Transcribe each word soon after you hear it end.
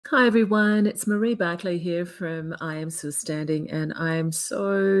Hi everyone, it's Marie Barclay here from I Am Still Standing, and I am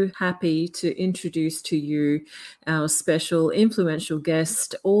so happy to introduce to you our special influential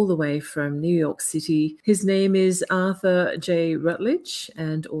guest all the way from New York City. His name is Arthur J. Rutledge,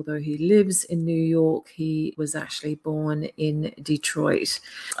 and although he lives in New York, he was actually born in Detroit.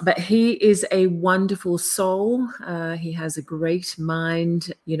 But he is a wonderful soul. He has a great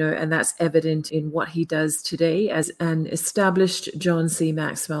mind, and that's evident in what he does today as an established John C.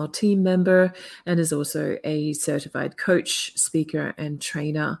 Maxwell team member, and is also a certified coach, speaker, and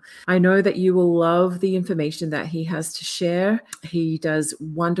trainer. I know that you will love the information that he has to share. He does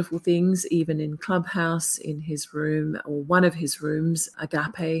wonderful things, even in Clubhouse, in his room, or one of his rooms,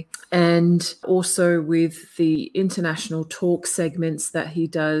 Agape, and also with the international talk segments that he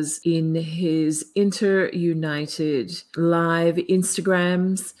does in his Interunited live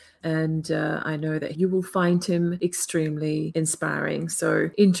Instagrams. And I know that you will find him extremely inspiring. So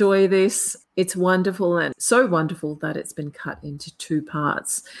enjoy this. It's wonderful, and so wonderful that it's been cut into 2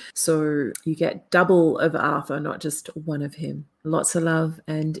 parts. So you get double of Arthur, not just one of him. Lots of love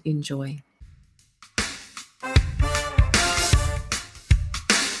and enjoy.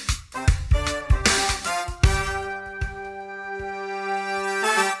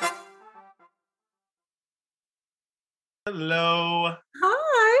 Hello. Hi.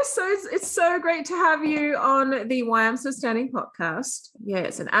 So it's so great to have you on the Why I'm Still Standing podcast. Yeah,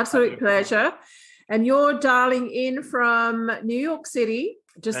 it's an absolute pleasure. And you're dialing in from New York City,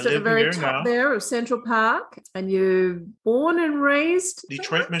 just at the very top there of Central Park. And you're born and raised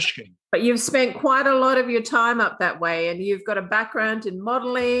Detroit, Michigan. But you've spent quite a lot of your time up that way, and you've got a background in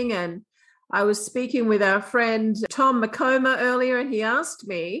modeling. And I was speaking with our friend Tom McComa earlier, and he asked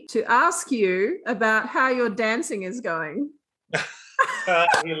me to ask you about how your dancing is going.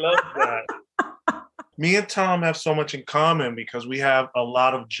 He loves that. Me and Tom have so much in common because we have a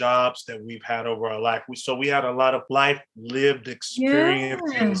lot of jobs that we've had over our life. We had a lot of life lived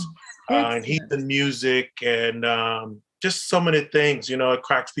experiences, and he's in music and just so many things, it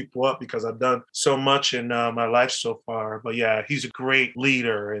cracks people up because I've done so much in my life so far. But yeah, he's a great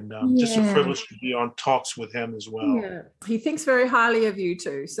leader, and just a privilege to be on talks with him as well. Yeah, he thinks very highly of you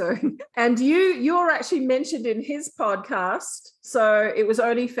too. So, and you're actually mentioned in his podcast. So it was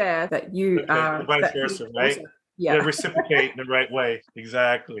only fair that you are vice versa, right? Also, yeah, reciprocate in the right way.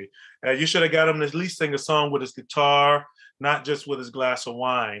 Exactly. You should have got him to at least sing a song with his guitar, not just with his glass of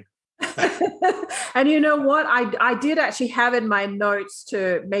wine. And you know what? I did actually have in my notes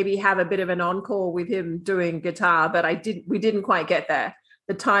to maybe have a bit of an encore with him doing guitar, but we didn't quite get there.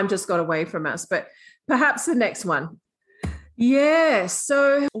 The time just got away from us, but perhaps the next one. Yeah.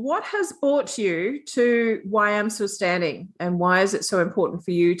 So what has brought you to Why I'm Still Standing, and why is it so important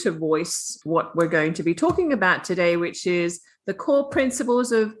for you to voice what we're going to be talking about today, which is the core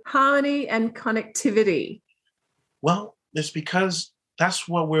principles of harmony and connectivity? Well, it's because that's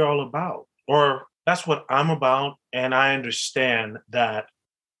what we're all about, or that's what I'm about. And I understand that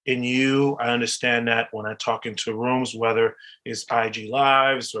in you. I understand that when I talk into rooms, whether it's IG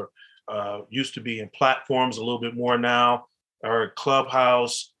Lives or used to be in platforms a little bit more now, or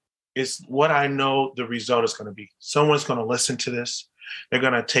Clubhouse, it's what I know the result is going to be. Someone's going to listen to this. They're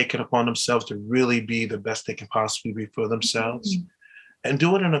going to take it upon themselves to really be the best they can possibly be for themselves, and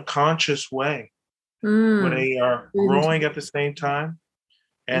do it in a conscious way where they are growing at the same time.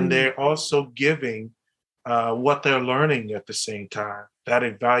 And they're also giving what they're learning at the same time. That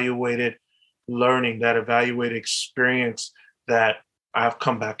evaluated learning, that evaluated experience that I've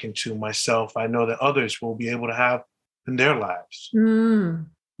come back into myself, I know that others will be able to have in their lives.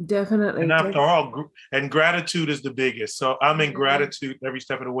 Definitely. And after all, and gratitude is the biggest. So I'm in gratitude every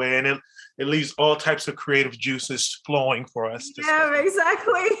step of the way. And it leaves all types of creative juices flowing for us. Yeah,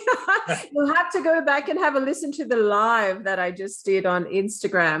 exactly. You'll have to go back and have a listen to the live that I just did on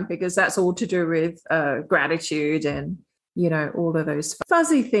Instagram, because that's all to do with gratitude and, all of those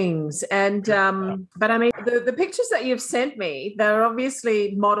fuzzy things. And, but I mean, the pictures that you've sent me, they're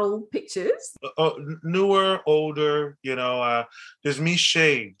obviously model pictures. Newer, older, there's me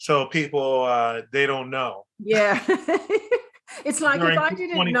shaved. So people, they don't know. Yeah. It's like during if I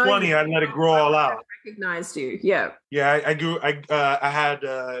didn't 2020, know, I let it grow all out. I recognized you. Yeah. Yeah, I grew. I had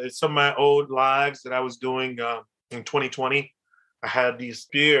some of my old lives that I was doing in 2020. I had these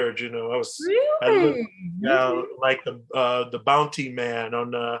beards, I was really? like the bounty man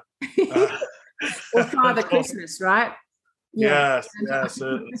on or Father Christmas, right? Yeah. Yes,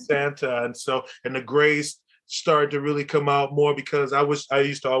 Santa, and the grays started to really come out more because I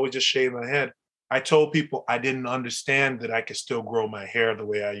used to always just shave my head. I told people I didn't understand that I could still grow my hair the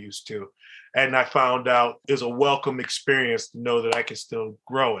way I used to. And I found out it's a welcome experience to know that I can still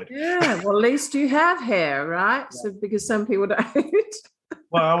grow it. Yeah, well, at least you have hair, right? Yeah. So because some people don't.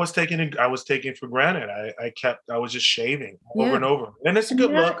 Well, I was taking it for granted. I was just shaving over and over. And it's a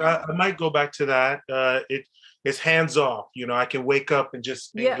good look. I might go back to that. It's hands off. I can wake up and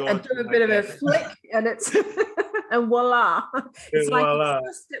just and do a bit of a flick, and it's and voila. It's like you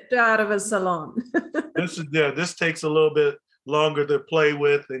just stepped out of a salon. This takes a little bit longer to play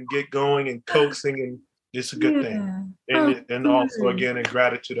with and get going and coaxing, and it's a good thing. And also again in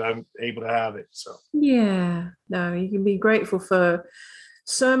gratitude I'm able to have it. So no, you can be grateful for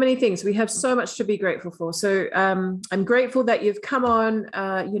so many things. We have so much to be grateful for. So I'm grateful that you've come on,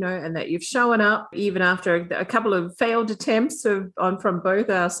 and that you've shown up even after a couple of failed attempts from both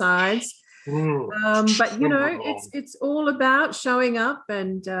our sides. But it's all about showing up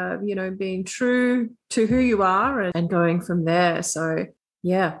and being true to who you are and going from there. So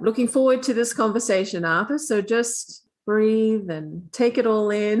looking forward to this conversation, Arthur. So just breathe and take it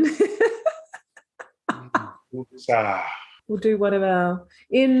all in. We'll do one of our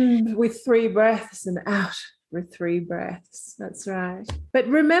in with 3 breaths and out with 3 breaths. That's right. But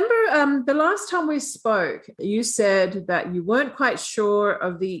remember, the last time we spoke, you said that you weren't quite sure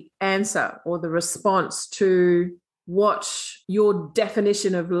of the answer or the response to what your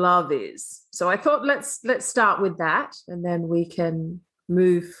definition of love is. So I thought let's start with that, and then we can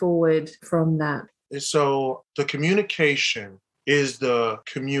move forward from that. So the communication is the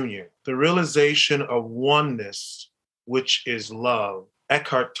communion, the realization of oneness, which is love,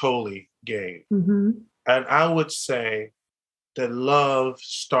 Eckhart Tolle gave. Mm-hmm. And I would say that love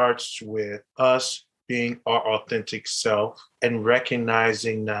starts with us being our authentic self and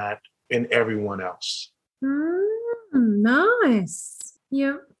recognizing that in everyone else. Nice.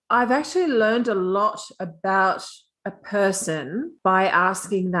 Yeah. I've actually learned a lot about a person by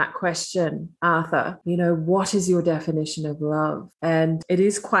asking that question, Arthur. What is your definition of love? And it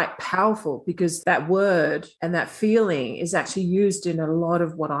is quite powerful because that word and that feeling is actually used in a lot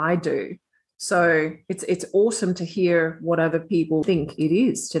of what I do. So it's awesome to hear what other people think it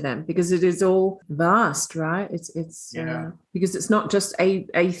is to them, because it is all vast, right? It's because it's not just a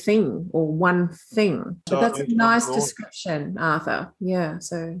thing or one thing. But that's a nice description, Arthur. Yeah.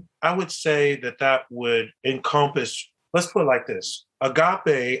 So I would say that would encompass. Let's put it like this: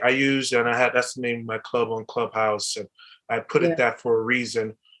 Agape. I use, and that's the name of my club on Clubhouse, and I put it that for a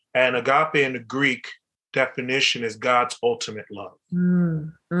reason. And agape in the Greek definition is God's ultimate love.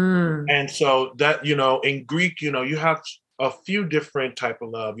 And so that, in Greek, you have a few different type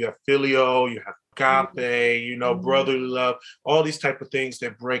of love. You have filial, you have agape, brotherly love, all these type of things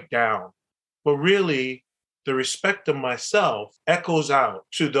that break down. But really, the respect of myself echoes out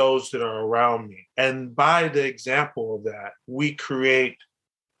to those that are around me. And by the example of that, we create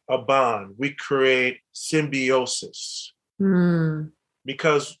a bond, we create symbiosis.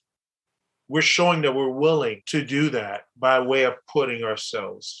 Because we're showing that we're willing to do that by way of putting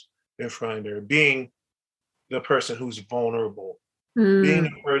ourselves in front of her, being the person who's vulnerable, being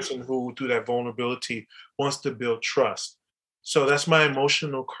the person who, through that vulnerability, wants to build trust. So that's my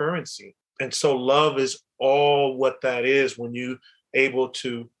emotional currency. And so love is all what that is when you able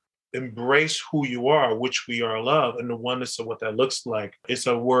to embrace who you are, which we are love, and the oneness of what that looks like. It's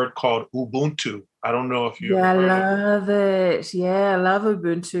a word called Ubuntu. I don't know if you ever heard love it. Yeah, I love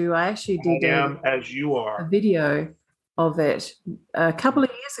Ubuntu. I actually did as you are a video of it a couple of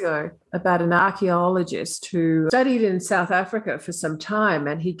years ago about an archaeologist who studied in South Africa for some time,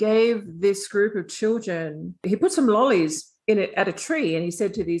 and he gave this group of children, he put some lollies in it at a tree, and he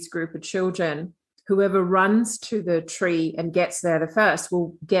said to this group of children, whoever runs to the tree and gets there the first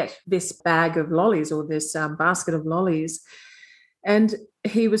will get this bag of lollies or this basket of lollies. And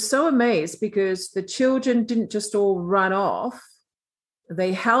he was so amazed because the children didn't just all run off.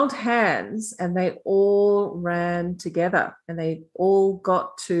 They held hands and they all ran together and they all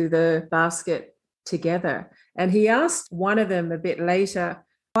got to the basket together. And he asked one of them a bit later,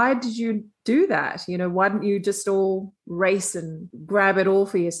 why did you do that? Why didn't you just all race and grab it all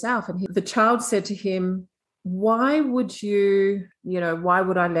for yourself? And the child said to him, why would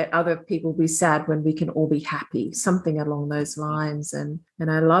I let other people be sad when we can all be happy? Something along those lines. And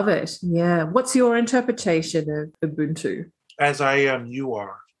I love it. Yeah. What's your interpretation of Ubuntu? As I am, you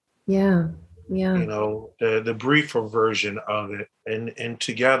are. Yeah. Yeah. The briefer version of it. And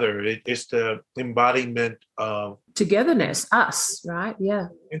together, it's the embodiment of togetherness, us, right? Yeah.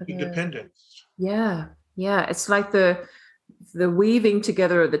 Interdependence. Yeah. Yeah. It's like the weaving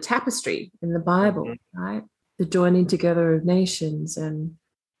together of the tapestry in the Bible, right? The joining together of nations and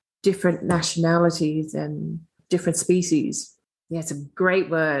different nationalities and different species. Yeah, it's a great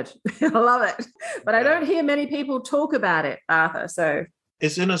word. I love it. But I don't hear many people talk about it, Arthur. So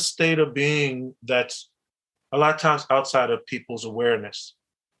it's in a state of being that's a lot of times outside of people's awareness,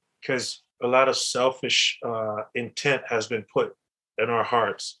 because a lot of selfish intent has been put in our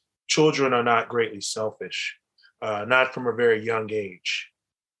hearts. Children are not greatly selfish, not from a very young age.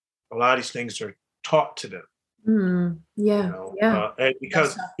 A lot of these things are taught to them. And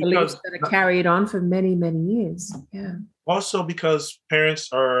because beliefs that are carried on for many, many years. Yeah. Also because parents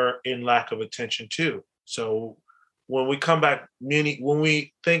are in lack of attention too. So when we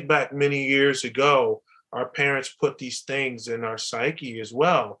think back many years ago, our parents put these things in our psyche as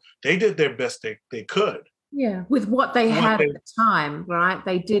well. They did their best they could. Yeah, with what they had at the time, right?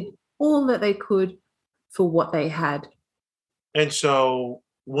 They did all that they could for what they had. And so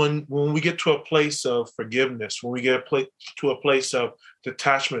when we get to a place of forgiveness, when we get to a place of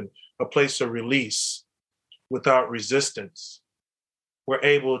detachment, a place of release without resistance, we're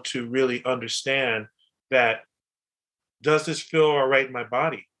able to really understand that, does this feel all right in my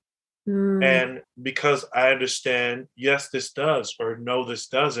body? And because I understand, yes, this does, or no, this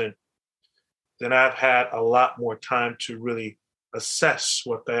doesn't, then I've had a lot more time to really assess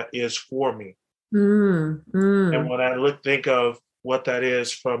what that is for me. And when I think of what that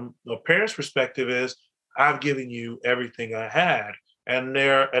is from a parent's perspective is, I've given you everything I had. And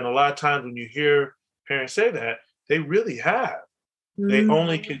a lot of times when you hear parents say that, they really have. They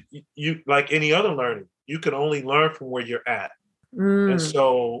only can, you like any other learning, you can only learn from where you're at. And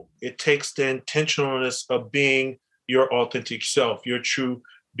so it takes the intentionalness of being your authentic self, your true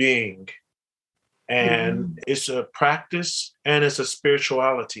being. And it's a practice and it's a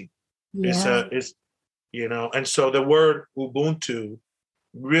spirituality. Yeah. And so the word Ubuntu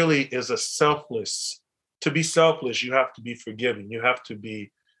really is a selfless. To be selfless, you have to be forgiving. You have to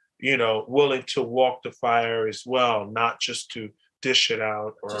be, willing to walk the fire as well, not just to dish it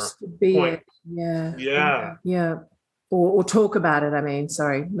out or just to be point. it. Yeah. Or talk about it. I mean,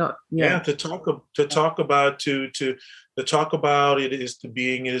 sorry, not to talk about to talk about it is to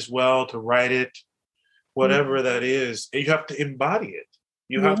being it as well, to write it, whatever that is. And you have to embody it.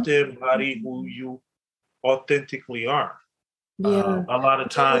 You have to embody who you authentically are. A lot of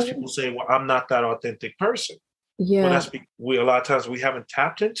times people say, well, I'm not that authentic person. Well, that's a lot of times we haven't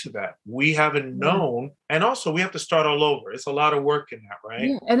tapped into that. We haven't known. And also we have to start all over. It's a lot of work in that, right?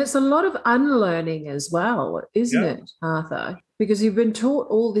 Yeah. And it's a lot of unlearning as well, isn't it, Arthur? Because you've been taught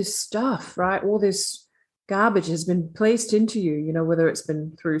all this stuff, right? All this garbage has been placed into you, whether it's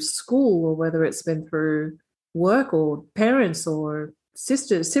been through school or whether it's been through work or parents or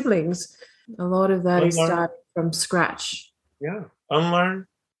sisters, siblings. A lot of that is starting from scratch. Yeah. Unlearn,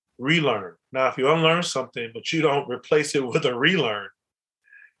 relearn. Now, if you unlearn something, but you don't replace it with a relearn,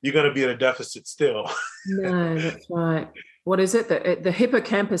 you're going to be at a deficit still. No, that's right. What is it? The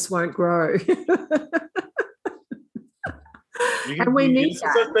hippocampus won't grow. And we need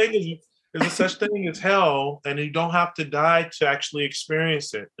that. There's a such thing as hell, and you don't have to die to actually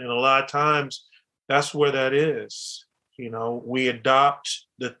experience it. And a lot of times, that's where that is. We adopt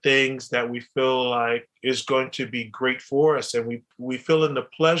the things that we feel like is going to be great for us, and we fill in the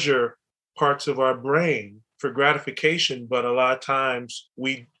pleasure parts of our brain for gratification, but a lot of times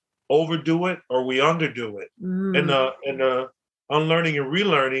we overdo it or we underdo it. And the unlearning and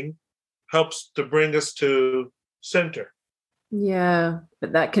relearning helps to bring us to center. Yeah,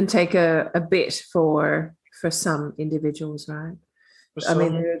 but that can take a bit for some individuals, right?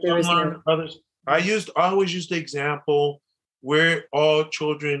 There is others. I always use the example, we're all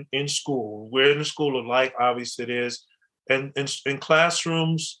children in school. We're in the school of life, obviously it is. And in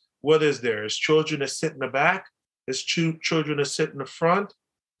classrooms, what is there? It's children that sit in the back, it's children that sit in the front,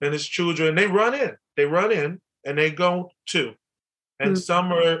 and it's children, they run in and they go too. And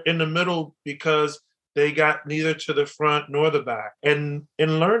some are in the middle because they got neither to the front nor the back. And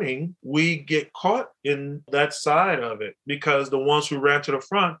in learning, we get caught in that side of it because the ones who ran to the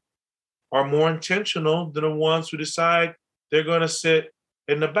front are more intentional than the ones who decide they're going to sit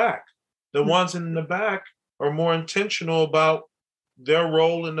in the back. The ones in the back are more intentional about their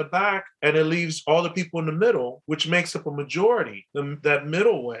role in the back, and it leaves all the people in the middle, which makes up a majority. That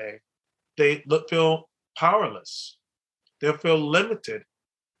middle way, they feel powerless. They'll feel limited.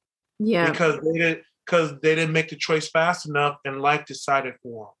 Yeah. Because they didn't make the choice fast enough and life decided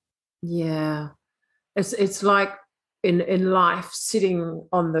for them. Yeah. It's like in life sitting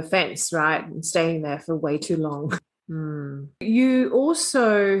on the fence, right? And staying there for way too long. You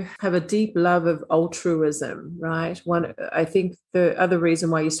also have a deep love of altruism, right? I think the other reason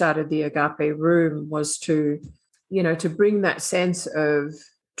why you started the Agape Room was to bring that sense of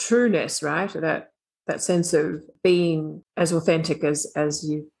trueness, right? That that sense of being as authentic as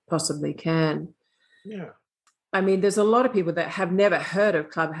you possibly can. Yeah. I mean, there's a lot of people that have never heard of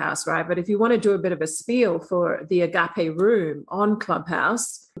Clubhouse, right? But if you want to do a bit of a spiel for the Agape room on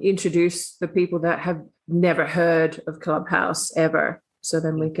Clubhouse, introduce the people that have never heard of Clubhouse ever. So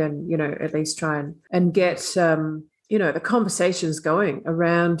then we can, at least try and get, the conversations going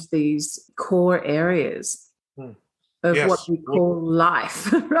around these core areas of what Yes. we call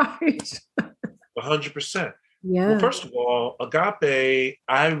life, right? 100%. Yeah. Well, first of all, Agape,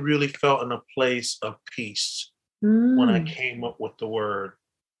 I really felt in a place of peace when I came up with the word.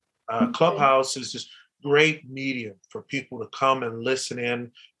 Clubhouse is this great medium for people to come and listen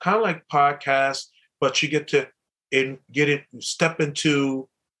in, kind of like podcasts, but you get to step into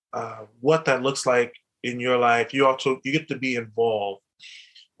what that looks like in your life. You get to be involved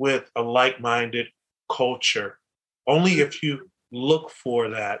with a like-minded culture. Only if you look for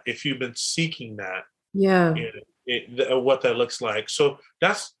that, if you've been seeking that, what that looks like. So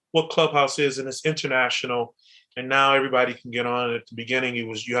that's what Clubhouse is, and it's international. And now everybody can get on. At the beginning,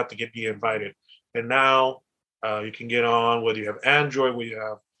 you have to be invited, and now you can get on whether you have Android, whether you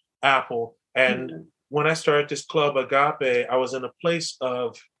have Apple. And when I started this club, Agape, I was in a place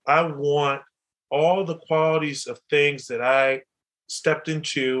of I want all the qualities of things that I stepped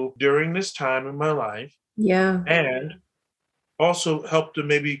into during this time in my life. Yeah. And also help to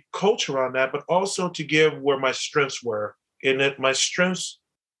maybe coach around that, but also to give where my strengths were. And that my strengths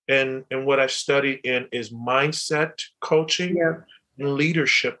and what I studied in is mindset coaching and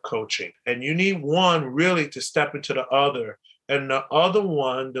leadership coaching. And you need one really to step into the other. And the other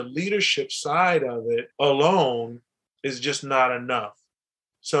one, the leadership side of it alone is just not enough.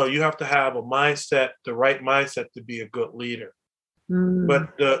 So you have to have a mindset, the right mindset to be a good leader.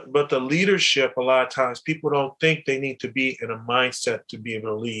 But the leadership, a lot of times people don't think they need to be in a mindset to be able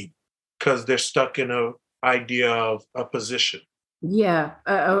to lead because they're stuck in an idea of a position. Yeah,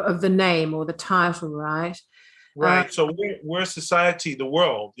 of the name or the title, right? Right. So we're a society, the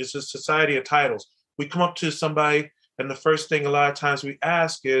world is a society of titles. We come up to somebody and the first thing a lot of times we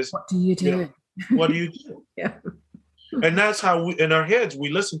ask is, what do you do? What do you do? Yeah. And that's how in our heads, we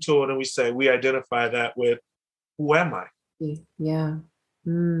listen to it and we say, we identify that with, who am I? Yeah.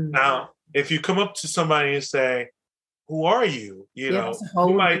 Now, if you come up to somebody and say, who are you? It's a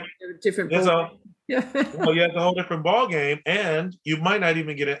whole different ball. It's a whole different ball game, and you might not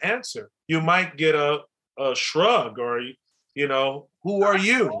even get an answer. You might get a shrug or, who are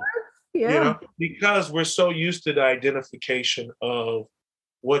you? Yeah. Because we're so used to the identification of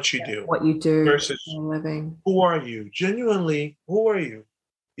what you do. What you do versus for a living. Who are you? Genuinely, who are you?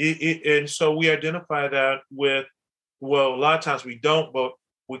 And so we identify that with, a lot of times we don't, but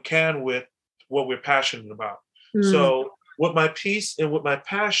we can with what we're passionate about. So with my peace and with my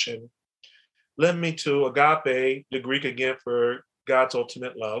passion led me to Agape, the Greek again for God's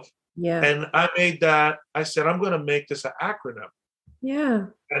ultimate love. Yeah. And I said, I'm going to make this an acronym. Yeah.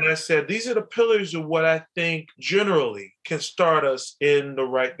 And I said, these are the pillars of what I think generally can start us in the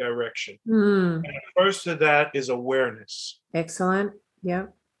right direction. And the first of that is awareness. Excellent. Yeah.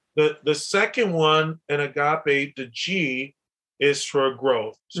 The second one in Agape, the G, is for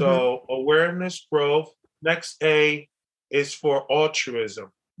growth. So awareness, growth. Next A is for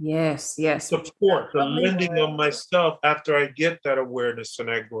altruism. Yes. Support, the lending of myself after I get that awareness and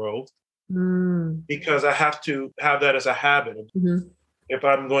that growth. Because I have to have that as a habit. If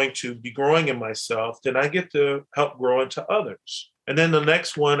I'm going to be growing in myself, then I get to help grow into others. And then the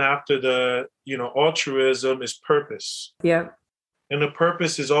next one after the, altruism is purpose. Yeah. And the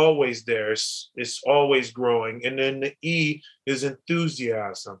purpose is always there. It's always growing. And then the E is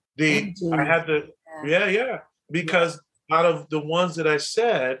enthusiasm. I had to, because out of the ones that I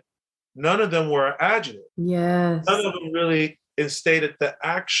said, none of them were adjective. Yes. None of them really instated the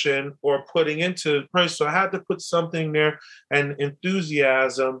action or putting into place. So I had to put something there. And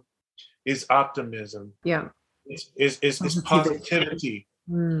enthusiasm is optimism. Yeah. It's positivity.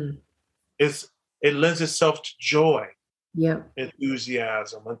 It lends itself to joy. Yeah.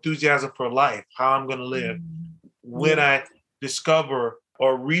 Enthusiasm for life, how I'm going to live when I discover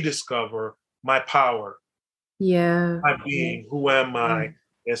or rediscover my power. Yeah. My being, who am I?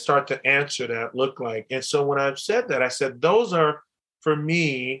 And start to answer that look like. And so when I've said that, I said, those are for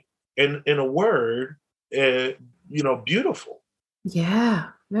me in a word, beautiful.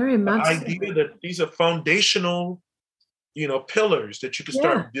 Yeah. Very much. The idea that these are foundational, pillars that you can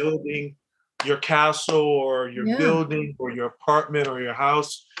start building your castle or your building or your apartment or your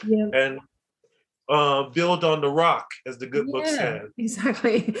house. And build on the rock, as the good book Yeah, says.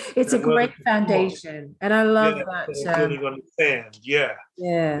 exactly. It's a That weather great can come on. foundation. And I love Yeah, that. building on the sand. Yeah,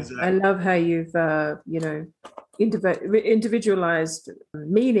 Yeah, I exactly. love how you've, individualized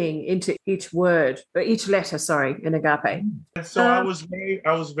meaning into each word, or each letter, sorry, in Agape. And so I was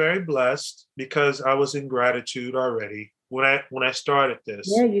very blessed because I was in gratitude already when I started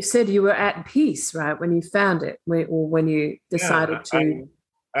this. Yeah, you said you were at peace, right, when you found it, or when you Yeah, decided to.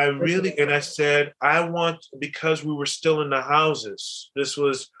 I really, and I said, I want, because we were still in the houses.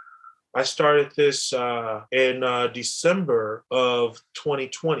 I started this in December of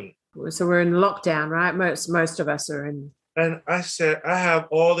 2020. So we're in lockdown, right? Most of us are in. And I said, I have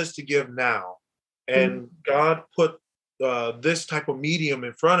all this to give now. And God put this type of medium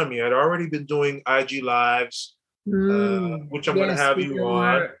in front of me. I'd already been doing IG Lives, which I'm going to Yes, have with you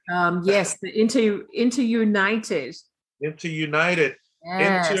on. your yes, the Into United. Into United.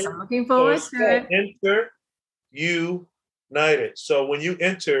 Yes, Enter. I'm looking So forward it's to called it. Enter United. So when you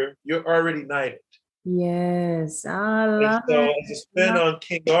enter, you're already united. Yes, I And love so it. as a spin on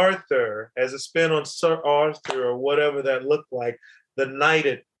King Arthur, as a spin on Sir Arthur, or whatever that looked like, the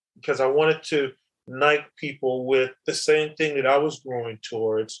knighted, because I wanted to knight people with the same thing that I was growing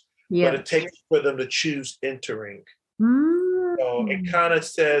towards, but it takes for them to choose entering. So it kind of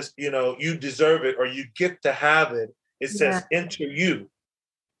says, you deserve it, or you get to have it. It says enter you.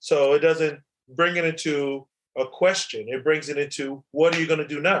 So it doesn't bring it into a question. It brings it into, what are you going to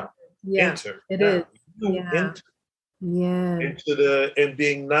do now? Enter. It now. is. Enter. Yeah. And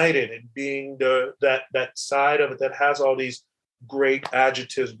being knighted, and being that side of it that has all these great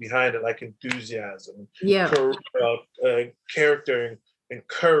adjectives behind it, like enthusiasm, character, and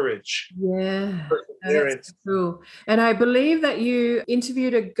courage. Yeah. Perseverance. That's cool. And I believe that you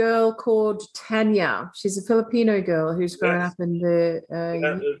interviewed a girl called Tanya. She's a Filipino girl who's grown up in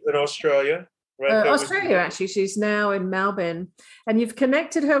in Australia. Right there Australia, actually. She's now in Melbourne, and you've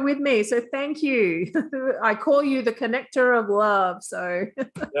connected her with me. So thank you. I call you the connector of love. So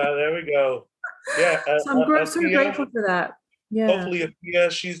there we go. Yeah. So I'm so grateful for that. Yeah. Hopefully,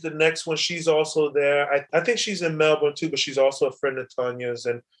 she's the next one. She's also there. I think she's in Melbourne too, but she's also a friend of Tanya's.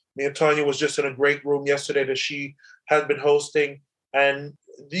 And me and Tanya was just in a great room yesterday that she has been hosting. And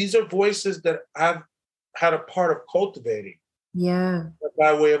these are voices that I've had a part of cultivating. Yeah.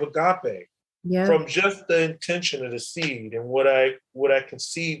 By way of Agape. Yeah. From just the intention of the seed and what I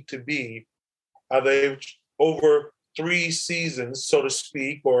conceived to be, I've aged over 3 seasons, so to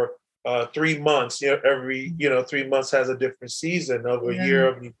speak, or 3 months. Every 3 months has a different season of a year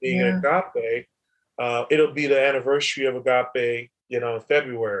of me being in Agape. It'll be the anniversary of Agape, in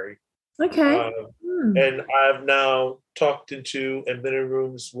February. Okay. And I've now talked into and been in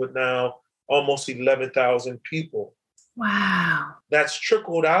rooms with now almost 11,000 people. Wow. That's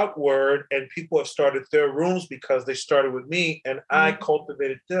trickled outward, and people have started their rooms because they started with me, and I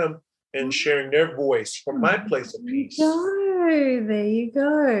cultivated them in sharing their voice from my place of peace. There you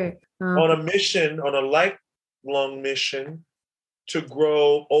go. On a mission, on a lifelong mission to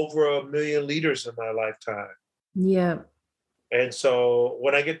grow over 1 million leaders in my lifetime. Yeah. And so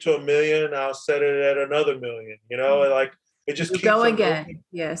when I get to 1 million, I'll set it at another 1 million, like it just keeps going again. Going.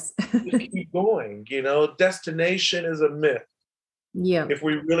 Yes. Just keep going. Destination is a myth. Yeah. If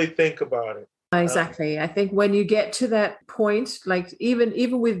we really think about it. Exactly. I think when you get to that point, like even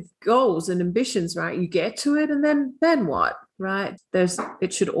with goals and ambitions, right? You get to it, and then what, right?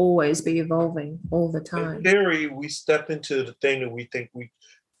 It should always be evolving all the time. In theory, we step into the thing that we think we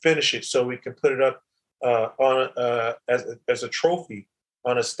finish it, so we can put it up as a trophy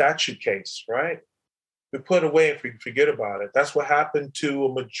on a statue case, right? We put it away if we forget about it. That's what happened to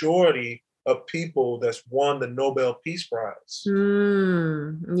a majority of people that's won the Nobel Peace Prize.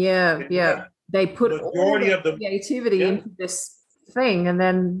 Yeah. They put all the creativity into this thing, and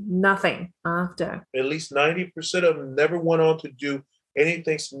then nothing after. At least 90% of them never went on to do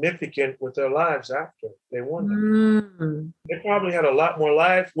anything significant with their lives after they won them. They probably had a lot more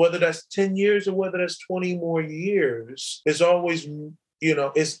life, whether that's 10 years or whether that's 20 more years. It's always,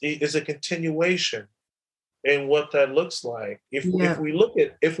 is a continuation in what that looks like. If we look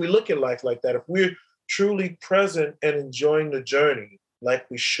at life like that, if we're truly present and enjoying the journey like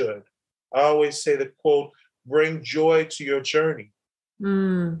we should. I always say the quote, bring joy to your journey.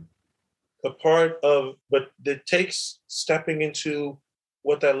 But it takes stepping into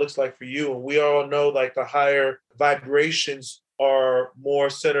what that looks like for you. And we all know, like, the higher vibrations are more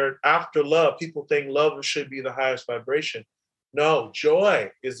centered after love. People think love should be the highest vibration. No, joy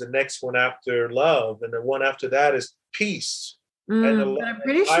is the next one after love. And the one after that is peace. But I'm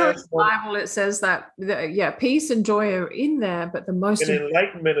pretty sure in the Bible it says that, peace and joy are in there, but the most... And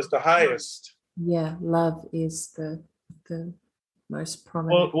enlightenment is the highest. Yeah, love is the most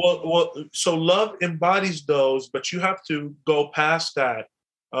prominent. So love embodies those, but you have to go past that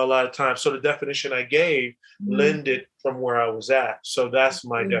a lot of times. So the definition I gave lended from where I was at. So that's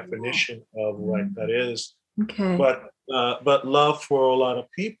my definition of what that is. Okay. But love for a lot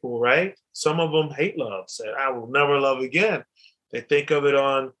of people, right? Some of them hate love, say, I will never love again. They think of it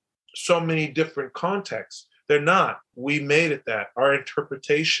on so many different contexts. They're not. We made it that. Our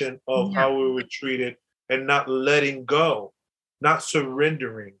interpretation of how we were treated and not letting go, not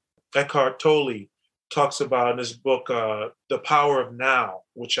surrendering. Eckhart Tolle talks about in his book, The Power of Now,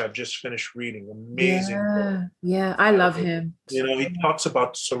 which I've just finished reading. Amazing book. Yeah, I love him. You know, he talks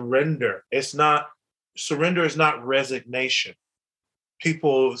about surrender. Surrender is not resignation.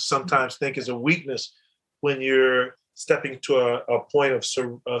 People sometimes think it's a weakness when you're stepping to a point of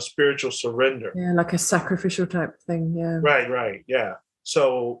spiritual surrender. Yeah, like a sacrificial type thing. Yeah. Right. Yeah.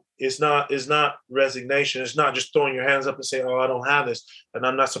 So it's not resignation. It's not just throwing your hands up and saying, "Oh, I don't have this, and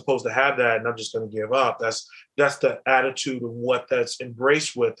I'm not supposed to have that, and I'm just going to give up." That's the attitude of what that's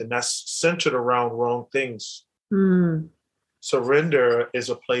embraced with, and that's centered around wrong things. Surrender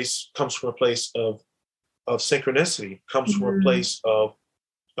comes from a place of synchronicity, comes from a place of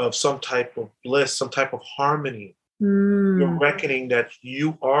some type of bliss, some type of harmony. You're reckoning that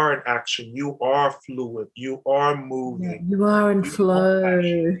you are in action, you are fluid, you are moving, you are in flow.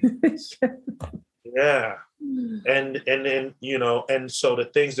 Yeah. And then, you know, and so the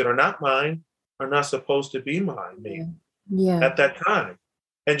things that are not mine are not supposed to be mine, maybe at that time.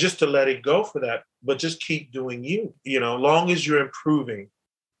 And just to let it go for that, but just keep doing you, you know, long as you're improving.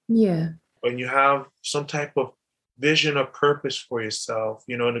 Yeah. When you have some type of vision or purpose for yourself,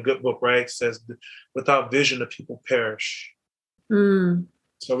 you know, in the good book, right, it says, without vision, the people perish. So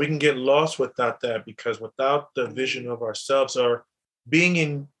we can get lost without that, because without the vision of ourselves, or being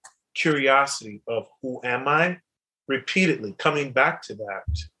in curiosity of who am I, repeatedly coming back to that,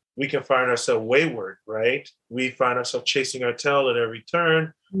 we can find ourselves wayward, right? We find ourselves chasing our tail at every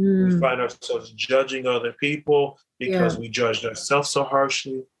turn. We find ourselves judging other people because we judged ourselves so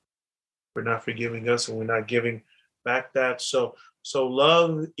harshly. We're not forgiving us, and we're not giving back that. So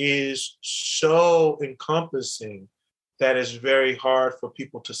love is so encompassing that it's very hard for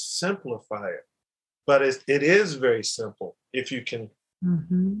people to simplify it. But it is very simple if you can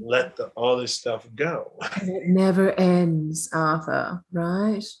let all this stuff go. And it never ends, Arthur,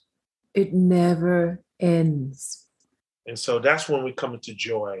 right? It never ends. And so that's when we come into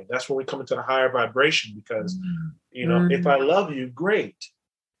joy. That's when we come into the higher vibration, because, you know, if I love you, great.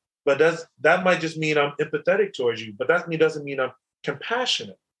 But that might just mean I'm empathetic towards you, but that doesn't mean I'm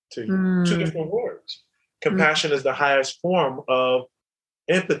compassionate to you. Two different words. Compassion is the highest form of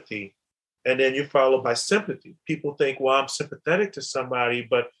empathy, and then you follow by sympathy. People think, well, I'm sympathetic to somebody,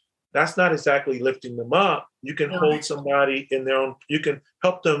 but that's not exactly lifting them up. You can hold somebody in their own, you can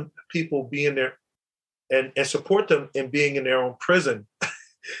help people be in their, and support them in being in their own prison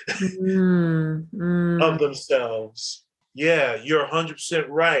of themselves. Yeah, you're 100%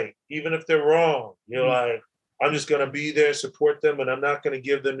 right. Even if they're wrong, you're like, I'm just going to be there, support them, and I'm not going to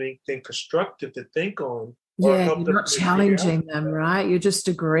give them anything constructive to think on. Yeah, you're not challenging them, right? You're just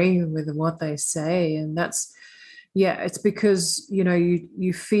agreeing with what they say. And that's, it's because, you know,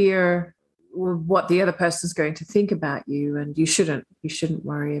 you fear what the other person's going to think about you, and you shouldn't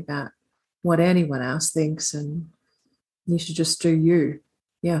worry about what anyone else thinks, and you should just do you.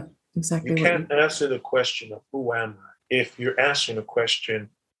 Yeah, exactly. You can't answer the question of who am I if you're answering the question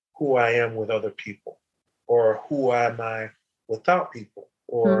who I am with other people, or who am I without people,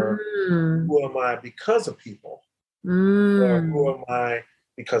 or who am I because of people, or who am I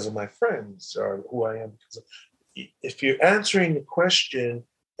because of my friends, or who I am because of. If you're answering the question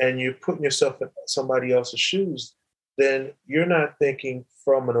and you're putting yourself in somebody else's shoes, then you're not thinking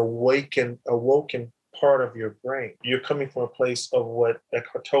from an awoken part of your brain. You're coming from a place of what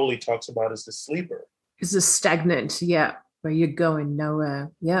Eckhart Tolle talks about as the sleeper. It's a stagnant, where you're going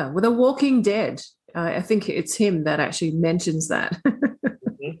nowhere. Yeah, with a Walking Dead. I think it's him that actually mentions that.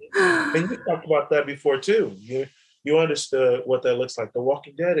 And you talked about that before too. You understood what that looks like. The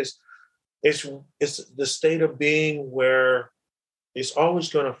Walking Dead is the state of being where it's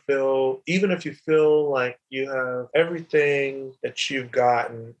always going to feel, even if you feel like you have everything that you've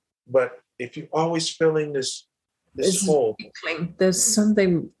gotten, but if you're always feeling this hole, there's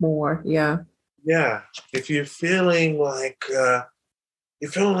something more. Yeah. If you're feeling like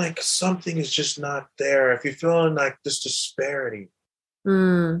something is just not there, if you're feeling like this disparity,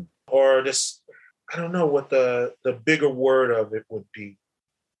 or this, I don't know what the bigger word of it would be.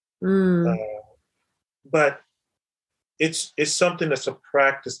 But it's something that's a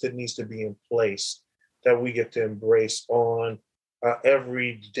practice that needs to be in place that we get to embrace on an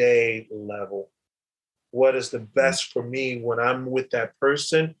everyday level. What is the best for me when I'm with that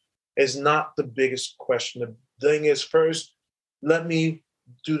person is not the biggest question. The thing is, first, let me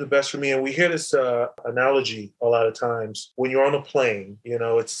do the best for me. And we hear this analogy a lot of times when you're on a plane. You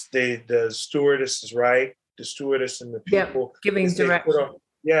know, it's the stewardess is right, the stewardess and the people giving direction.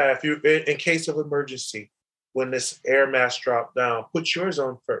 If you in case of emergency, when this air mask drop down, put yours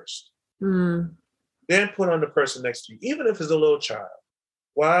on first. Then put on the person next to you, even if it's a little child.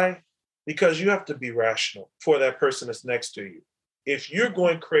 Why? Because you have to be rational for that person that's next to you. If you're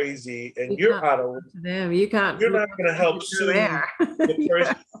going crazy and you're out of them, you're not going to help soothe the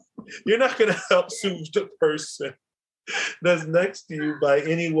person. You're not going to help soothe the person that's next to you by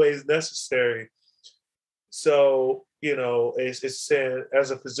any ways necessary. So, you know, it's saying,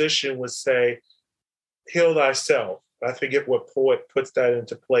 as a physician would say, heal thyself. I forget what poet puts that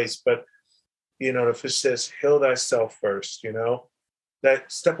into place, but, you know, if it says heal thyself first, you know,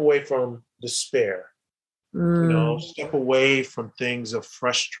 that step away from despair, you know, step away from things of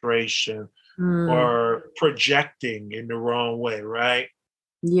frustration or projecting in the wrong way, right?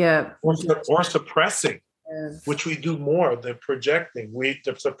 Yeah. Or suppressing, which we do more than projecting.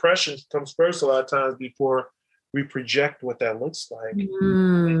 The suppression comes first a lot of times before we project what that looks like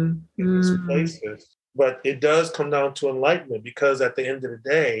in these places. But it does come down to enlightenment, because at the end of the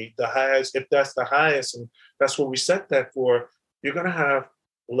day, the highest, if that's the highest, and that's what we set that for, you're going to have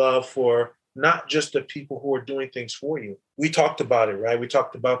love for not just the people who are doing things for you. We talked about it, right? We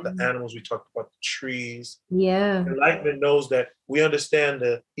talked about the animals. We talked about the trees. Yeah. Enlightenment knows that we understand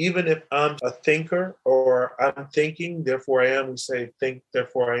that even if I'm a thinker or I'm thinking, therefore I am, we say think,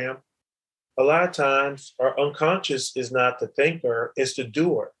 therefore I am. A lot of times our unconscious is not the thinker, it's the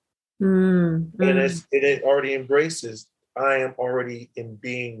doer. And it already embraces, I am already in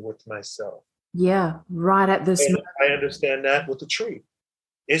being with myself. Yeah, right at this moment. I understand that with the tree.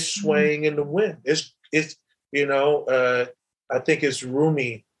 It's swaying in the wind. It's you know, I think it's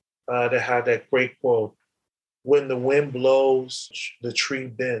Rumi that had that great quote, when the wind blows, the tree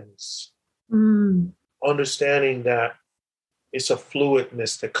bends. Understanding that it's a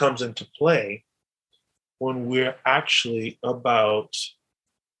fluidness that comes into play when we're actually about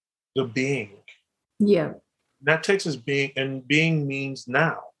the being. Yeah. That takes us being, and being means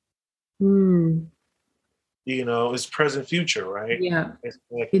now. You know, it's present future, right? Yeah. It's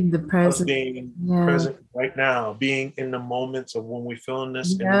like in the present. Being present right now, being in the moments of when we're feeling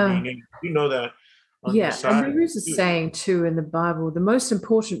this, and then being in, you know that. On your side, and there is a saying too in the Bible, the most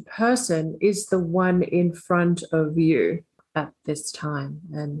important person is the one in front of you at this time.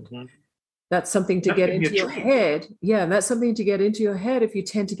 And that's something to get into your head. Yeah, that's something to get into your head if you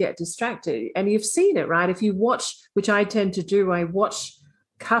tend to get distracted. And you've seen it, right? If you watch, which I tend to do, I watch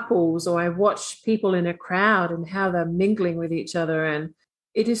couples or I watch people in a crowd and how they're mingling with each other. And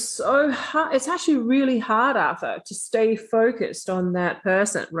it is so hard. It's actually really hard, Arthur, to stay focused on that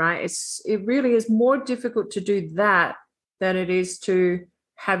person, right? It really is more difficult to do that than it is to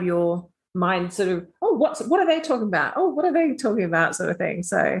have your mind sort of, what are they talking about? Oh, what are they talking about, sort of thing.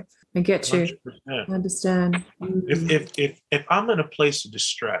 So I get you. 100%. I understand. If I'm in a place of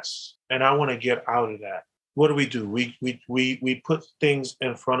distress and I want to get out of that, what do? We put things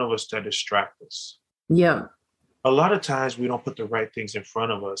in front of us that distract us. Yeah. A lot of times we don't put the right things in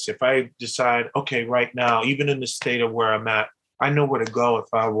front of us. If I decide, okay, right now, even in the state of where I'm at, I know where to go if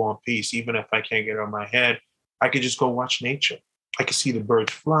I want peace. Even if I can't get it on my head, I could just go watch nature. I can see the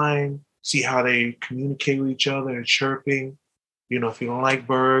birds flying, see how they communicate with each other and chirping. You know, if you don't like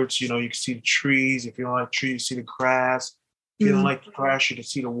birds, you know, you can see the trees. If you don't like trees, you see the grass. If you don't like the grass, you can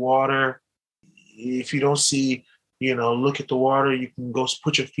see the water. If you don't see, you know, look at the water, you can go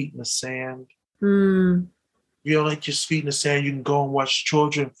put your feet in the sand. You don't like your feet in the sand, you can go and watch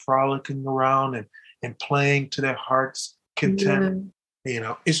children frolicking around and playing to their heart's content. You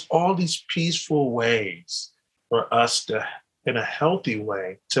know, it's all these peaceful ways for us to, in a healthy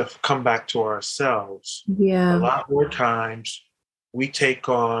way, to come back to ourselves. A lot more times we take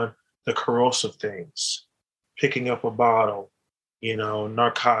on the corrosive things, picking up a bottle, you know,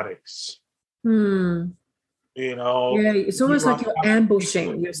 narcotics. You know, it's almost like you're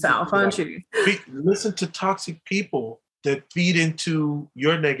ambushing yourself, aren't you? Listen to toxic people that feed into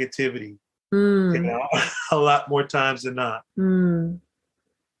your negativity, you know, a lot more times than not.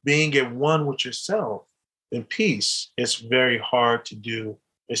 Being at one with yourself in peace is very hard to do,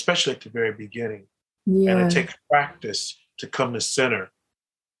 especially at the very beginning. And it takes practice to come to center.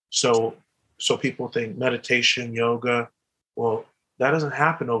 So people think meditation, yoga, well, that doesn't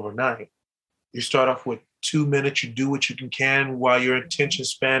happen overnight. You start off with 2 minutes, you do what you can while your attention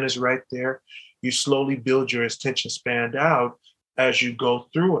span is right there. You slowly build your attention span out as you go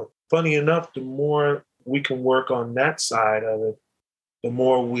through it. Funny enough, the more we can work on that side of it, the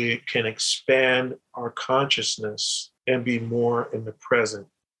more we can expand our consciousness and be more in the present.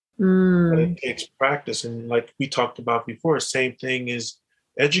 But it takes practice. And like we talked about before, same thing is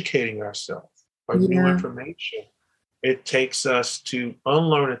educating ourselves by new information. It takes us to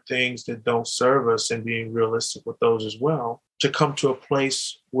unlearn the things that don't serve us and being realistic with those as well, to come to a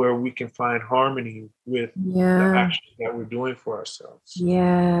place where we can find harmony with the actions that we're doing for ourselves.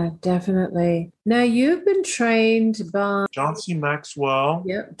 Yeah, definitely. Now, you've been trained by John C. Maxwell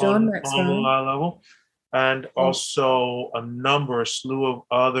John on the Maxwell. level, and also a slew of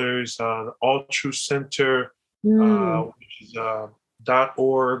others, the Altruism Center, which is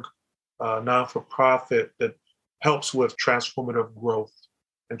 .org, non-for-profit that helps with transformative growth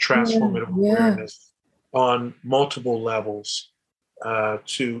and transformative awareness on multiple levels,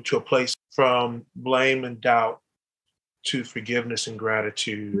 to a place from blame and doubt to forgiveness and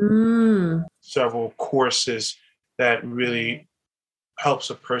gratitude. Several courses that really helps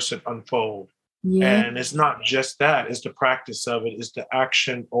a person unfold. And it's not just that, it's the practice of it, it's the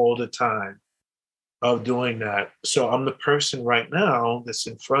action all the time of doing that. So I'm the person right now that's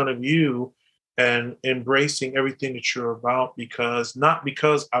in front of you and embracing everything that you're about, not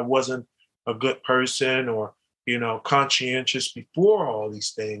because I wasn't a good person or, conscientious before all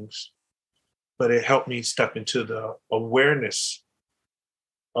these things, but it helped me step into the awareness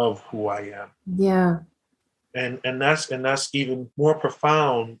of who I am. Yeah. And that's even more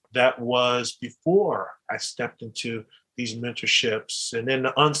profound. That was before I stepped into these mentorships, and then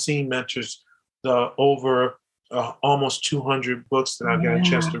the unseen mentors, the over almost 200 books that I've got a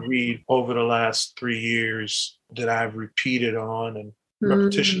chance to read over the last 3 years that I've repeated on, and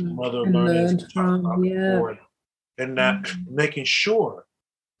repetition, the mother of learning, as we talked about before, and that making sure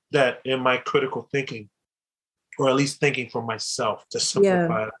that in my critical thinking, or at least thinking for myself to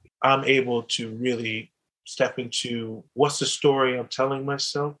simplify it, I'm able to really step into what's the story I'm telling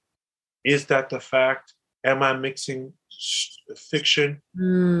myself? Is that the fact? Am I mixing fiction?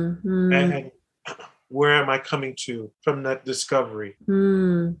 And where am I coming to from that discovery?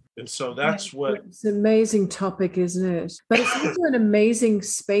 And so that's what... It's an amazing topic, isn't it? But it's also an amazing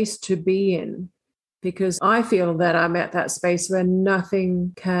space to be in, because I feel that I'm at that space where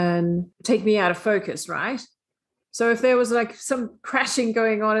nothing can take me out of focus, right? So if there was like some crashing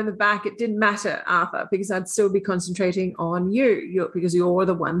going on in the back, it didn't matter, Arthur, because I'd still be concentrating on you, because you're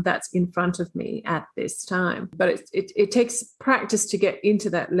the one that's in front of me at this time. But it takes practice to get into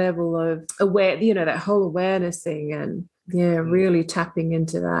that level of that whole awareness thing, and really tapping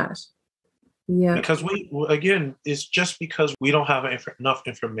into that. Yeah. Because it's just because we don't have enough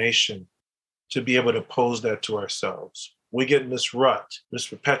information to be able to pose that to ourselves. We get in this rut, this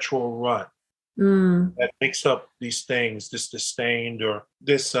perpetual rut, that makes up these things, this disdain or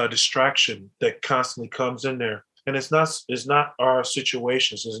this distraction that constantly comes in there. And it's not our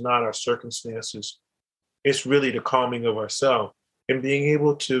situations, it's not our circumstances. It's really the calming of ourselves and being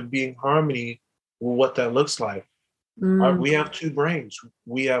able to be in harmony with what that looks like. We have two brains.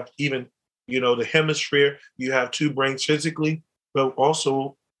 We have even, the hemisphere, you have two brains physically, but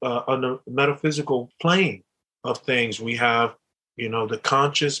also on the metaphysical plane of things, we have the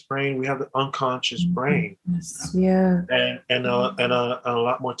conscious brain, we have the unconscious brain. Yeah. And a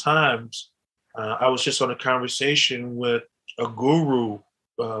lot more times, I was just on a conversation with a guru,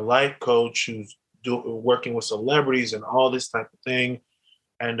 life coach who's working with celebrities and all this type of thing.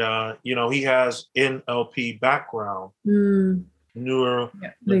 And, he has NLP background,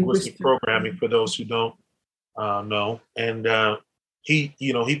 neuro-linguistic programming, for those who don't know. And he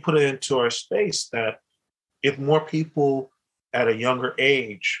put it into our space that if more people at a younger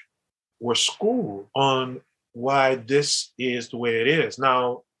age were schooled on why this is the way it is.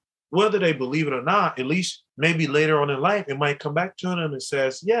 Now, whether they believe it or not, at least maybe later on in life, it might come back to them and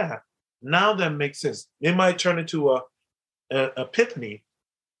says, yeah, now that makes sense. It might turn into a epiphany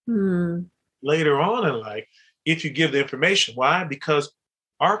later on in life if you give the information. Why? Because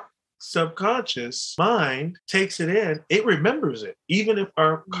our subconscious mind takes it in, it remembers it, even if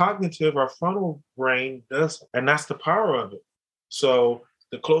our our frontal brain doesn't. And that's the power of it. So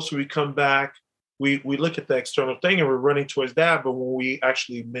the closer we come back, we look at the external thing and we're running towards that. But when we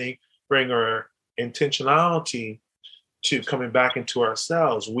actually bring our intentionality to coming back into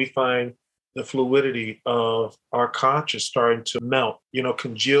ourselves, we find the fluidity of our conscious starting to melt,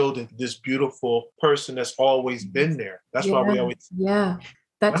 congealed into this beautiful person that's always been there. That's why we always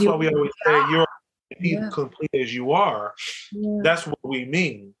That's why we always say you're complete as you are. That's what we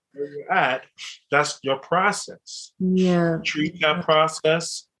mean. where you're at, that's your process. Yeah. Treat that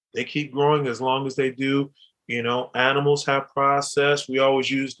process. They keep growing as long as they do. You know, animals have process. We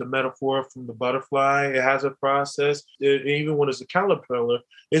always use the metaphor from the butterfly. It has a process. Even when it's a caterpillar,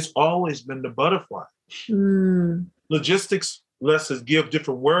 it's always been the butterfly. Logistics lets us give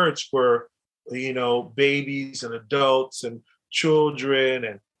different words for, you know, babies and adults and children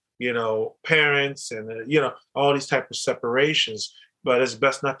and, you know, parents and, you know, all these type of separations. But it's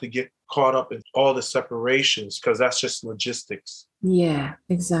best not to get caught up in all the separations because that's just logistics. Yeah,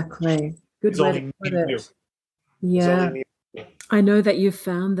 exactly. Good way to put it. Yeah. I know that you've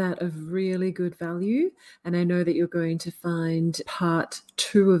found that of really good value, and I know that you're going to find part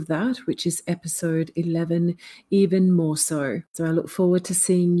 2 of that, which is episode 11, even more so. So I look forward to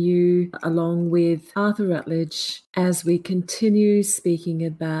seeing you along with Arthur Rutledge as we continue speaking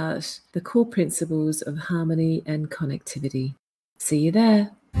about the core principles of harmony and connectivity. See you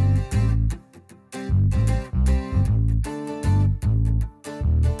there.